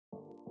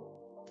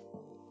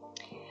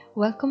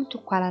Welcome to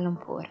Kuala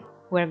Lumpur,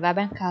 where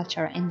vibrant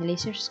culture and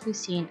delicious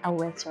cuisine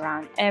awaits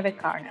around every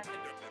corner.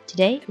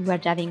 Today, we're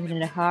diving into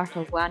the heart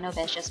of one of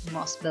Asia's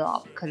most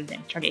beloved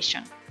culinary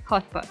tradition,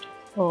 hot pot,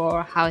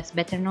 or how it's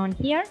better known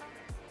here,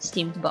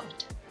 steamed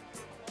boat.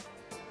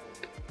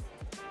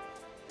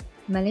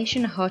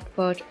 Malaysian hot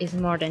pot is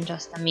more than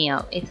just a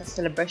meal, it's a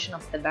celebration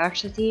of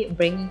diversity,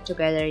 bringing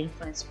together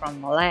influence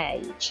from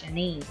Malay,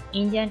 Chinese,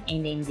 Indian,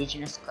 and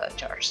indigenous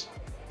cultures.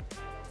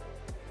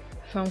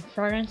 From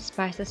fragrant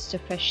spices to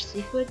fresh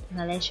seafood,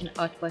 Malaysian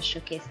hot pot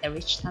showcase a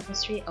rich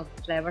tapestry of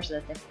flavors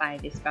that define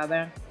this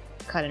vibrant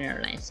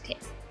culinary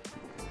landscape.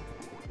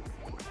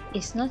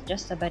 It's not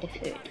just about the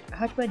food.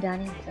 Hot pot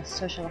dining is a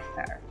social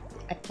affair,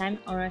 a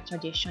time-honored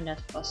tradition that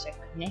fosters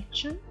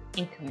connection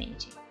and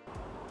community.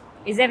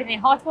 Is everything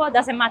hot pot?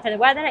 Doesn't matter the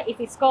weather,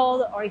 if it's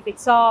cold or if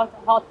it's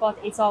hot pot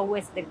is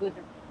always the good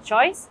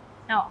choice.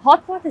 Now,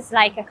 hot pot is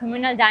like a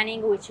communal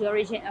dining which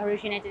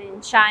originated in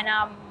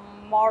China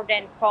more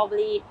than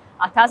probably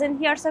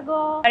 1,000 years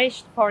ago,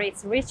 nourished for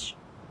its rich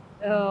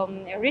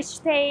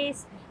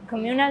taste,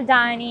 communal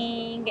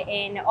dining,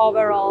 and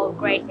overall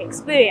great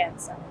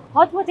experience.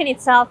 Hot pot in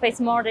itself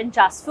is more than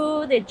just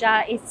food.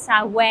 It's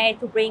a way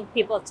to bring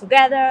people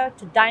together,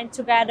 to dine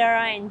together,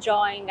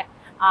 enjoying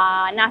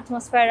an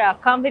atmosphere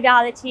of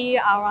conviviality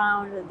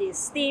around this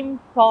steamed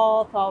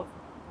pot of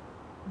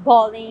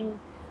boiling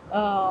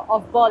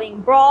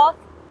broth.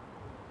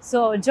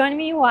 So join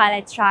me while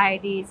I try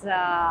this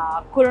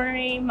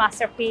culinary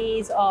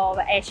masterpiece of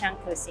Asian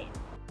cuisine.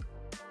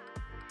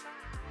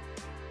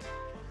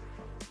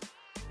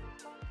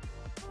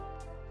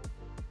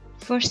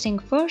 First thing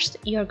first,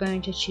 you're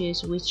going to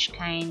choose which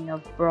kind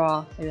of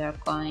broth you are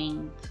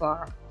going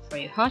for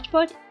your hot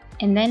pot,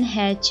 and then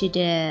head to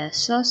the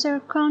saucer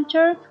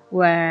counter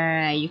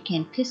where you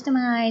can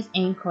customize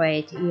and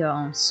create your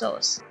own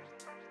sauce.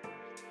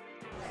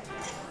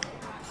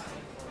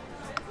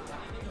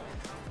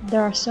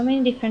 There are so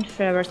many different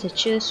flavors to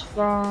choose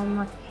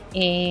from,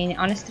 and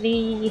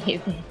honestly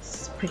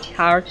it's pretty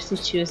hard to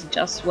choose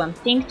just one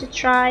thing to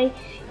try,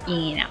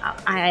 and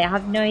I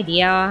have no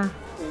idea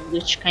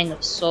which kind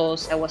of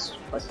sauce I was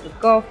supposed to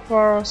go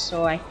for,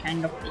 so I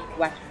kind of picked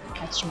what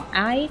catch my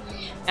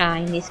eye.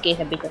 In this case,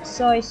 a bit of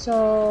soy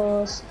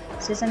sauce,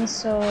 sesame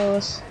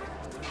sauce,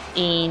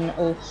 and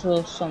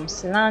also some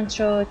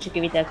cilantro to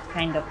give it that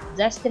kind of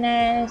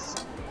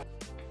zestiness.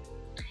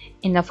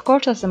 And of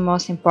course, as the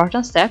most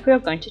important step, you're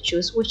going to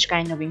choose which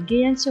kind of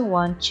ingredients you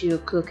want to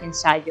cook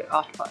inside your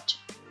hot pot.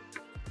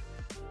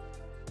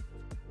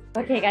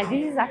 Okay guys,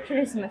 this is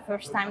actually my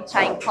first time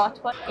trying hot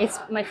pot.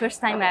 It's my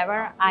first time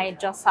ever. I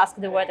just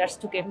asked the waiters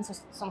to give me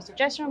some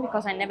suggestions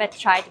because I never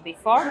tried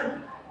before.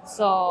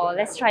 So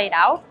let's try it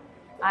out.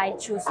 I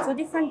choose two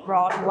different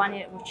broth, one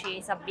which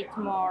is a bit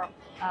more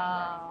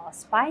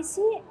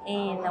spicy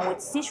and with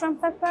Sichuan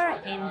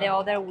pepper, and the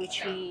other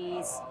which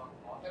is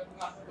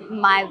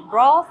mild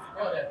broth.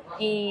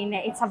 And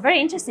it's a very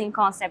interesting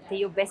concept.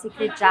 You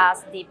basically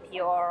just dip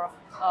your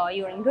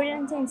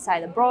ingredients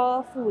inside the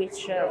broth,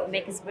 which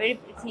makes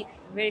it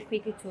very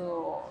quickly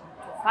to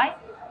fry.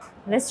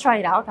 Let's try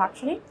it out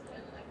actually.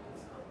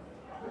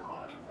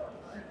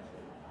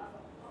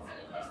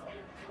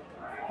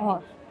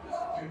 Oh,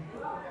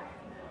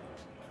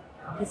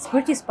 it's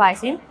pretty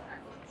spicy.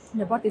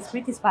 The broth is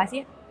pretty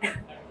spicy.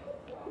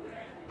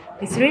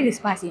 It's really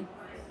spicy.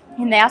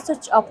 And I also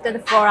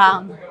opted for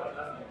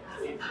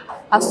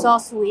a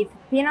sauce with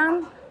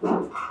peanut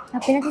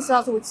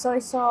sauce with soy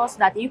sauce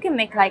that you can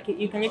make, like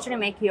you can literally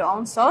make your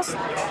own sauce.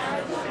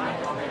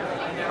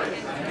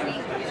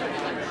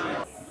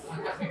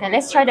 Okay,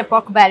 let's try the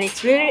pork belly.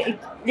 It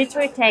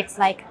literally takes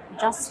like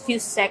just a few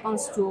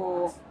seconds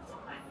to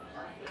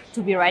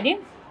be ready.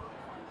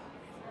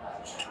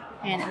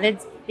 And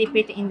let's dip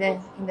it in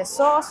the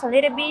sauce a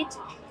little bit.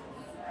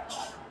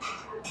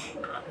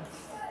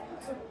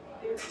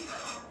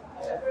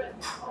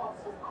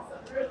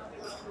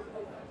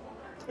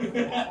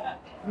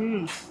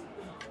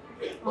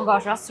 Oh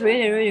gosh, that's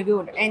really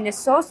good. And the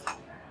sauce,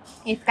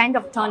 it kind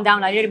of toned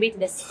down a little bit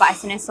the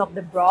spiciness of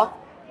the broth.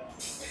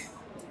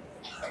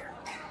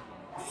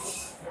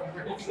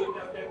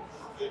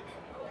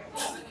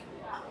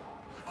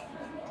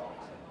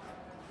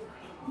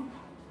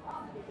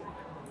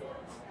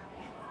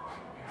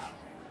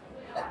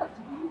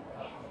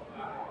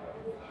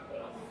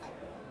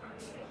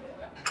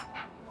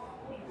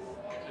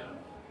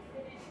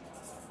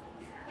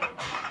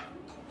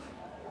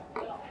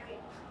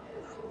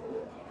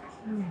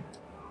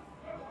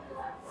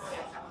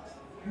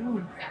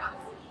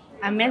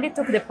 I mainly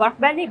took the pork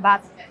belly,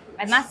 but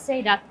I must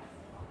say that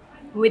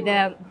with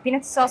the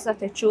peanut sauce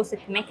that I chose,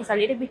 it makes it a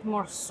little bit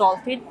more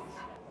salted.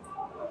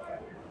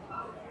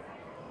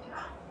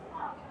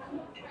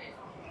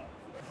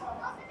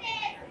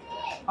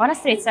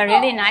 Honestly, it's a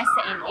really nice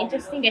and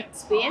interesting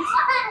experience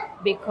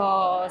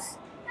because,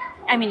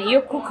 I mean,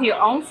 you cook your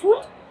own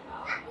food,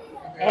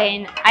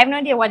 and I have no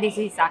idea what this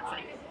is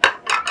actually.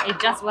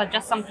 It was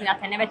just something that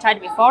I never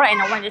tried before,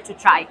 and I wanted to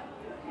try.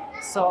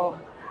 So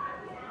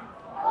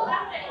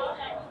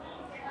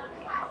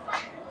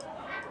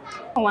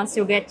Once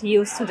you get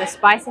used to the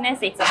spiciness,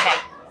 it's okay.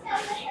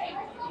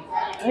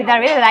 But I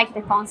really like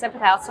the concept.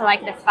 I also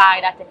like the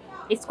fact that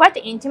it's quite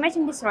intimate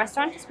in this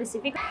restaurant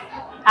specifically.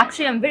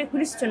 Actually, I'm very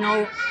curious to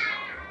know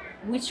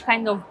which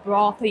kind of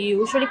broth you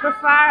usually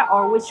prefer,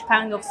 or which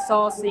kind of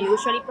sauce you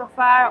usually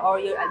prefer,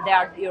 or they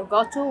are your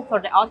go-to for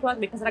the hot pot.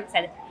 Because, like I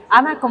said,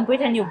 I'm a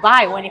complete new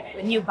buy when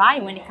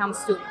it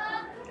comes to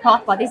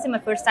hot pot. This is my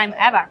first time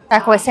ever.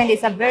 Like I was saying,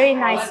 it's a very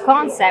nice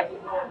concept,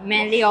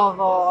 mainly of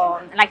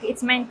like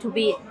it's meant to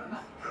be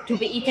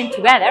eaten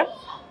together.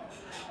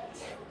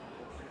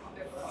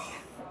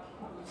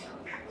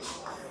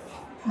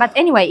 But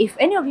anyway, if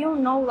any of you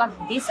know what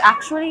this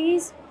actually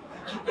is,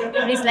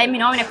 please let me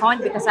know in the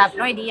comment, because I have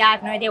no idea. I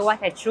have no idea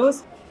what I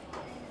choose.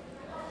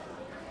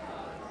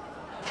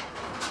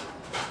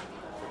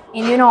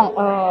 And you know,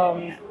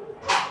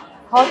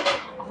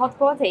 hot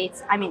pot.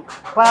 I mean,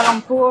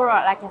 Kuala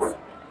Lumpur,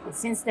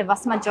 since the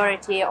vast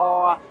majority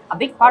or a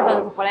big part of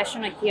the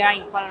population here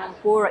in Kuala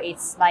Lumpur,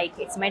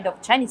 it's made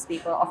of Chinese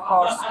people. Of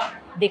course,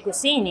 the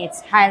cuisine is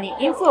highly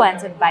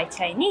influenced by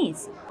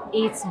Chinese.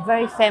 It's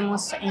very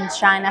famous in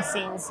China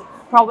since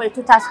probably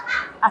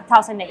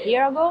 1,000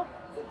 years ago.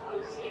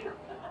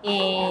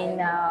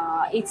 And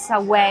it's a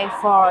way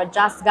for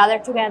just gather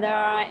together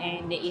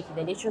and eat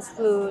delicious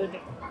food.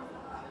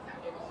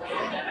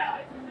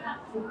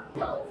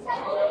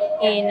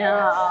 And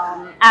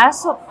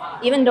also,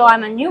 even though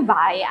I'm a new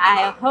buy,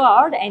 I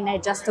heard, and I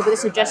just took the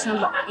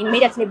suggestion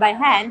immediately by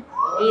hand,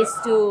 is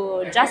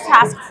to just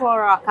ask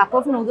for a cup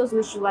of noodles,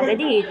 which is what I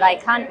did,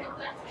 like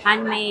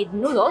handmade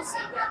noodles,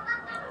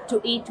 to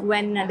eat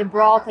when the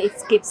broth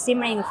keeps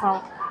simmering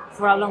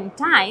for a long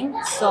time.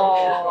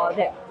 So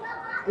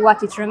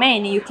what it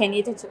remains, you can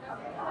eat it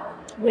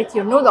with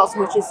your noodles,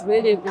 which is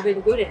really,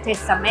 really good. It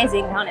tastes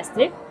amazing,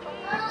 honestly.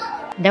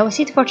 That was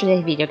it for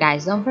today's video,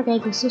 guys. Don't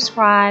forget to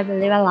subscribe,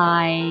 leave a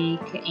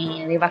like,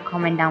 and leave a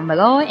comment down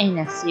below, and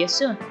I'll see you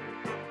soon.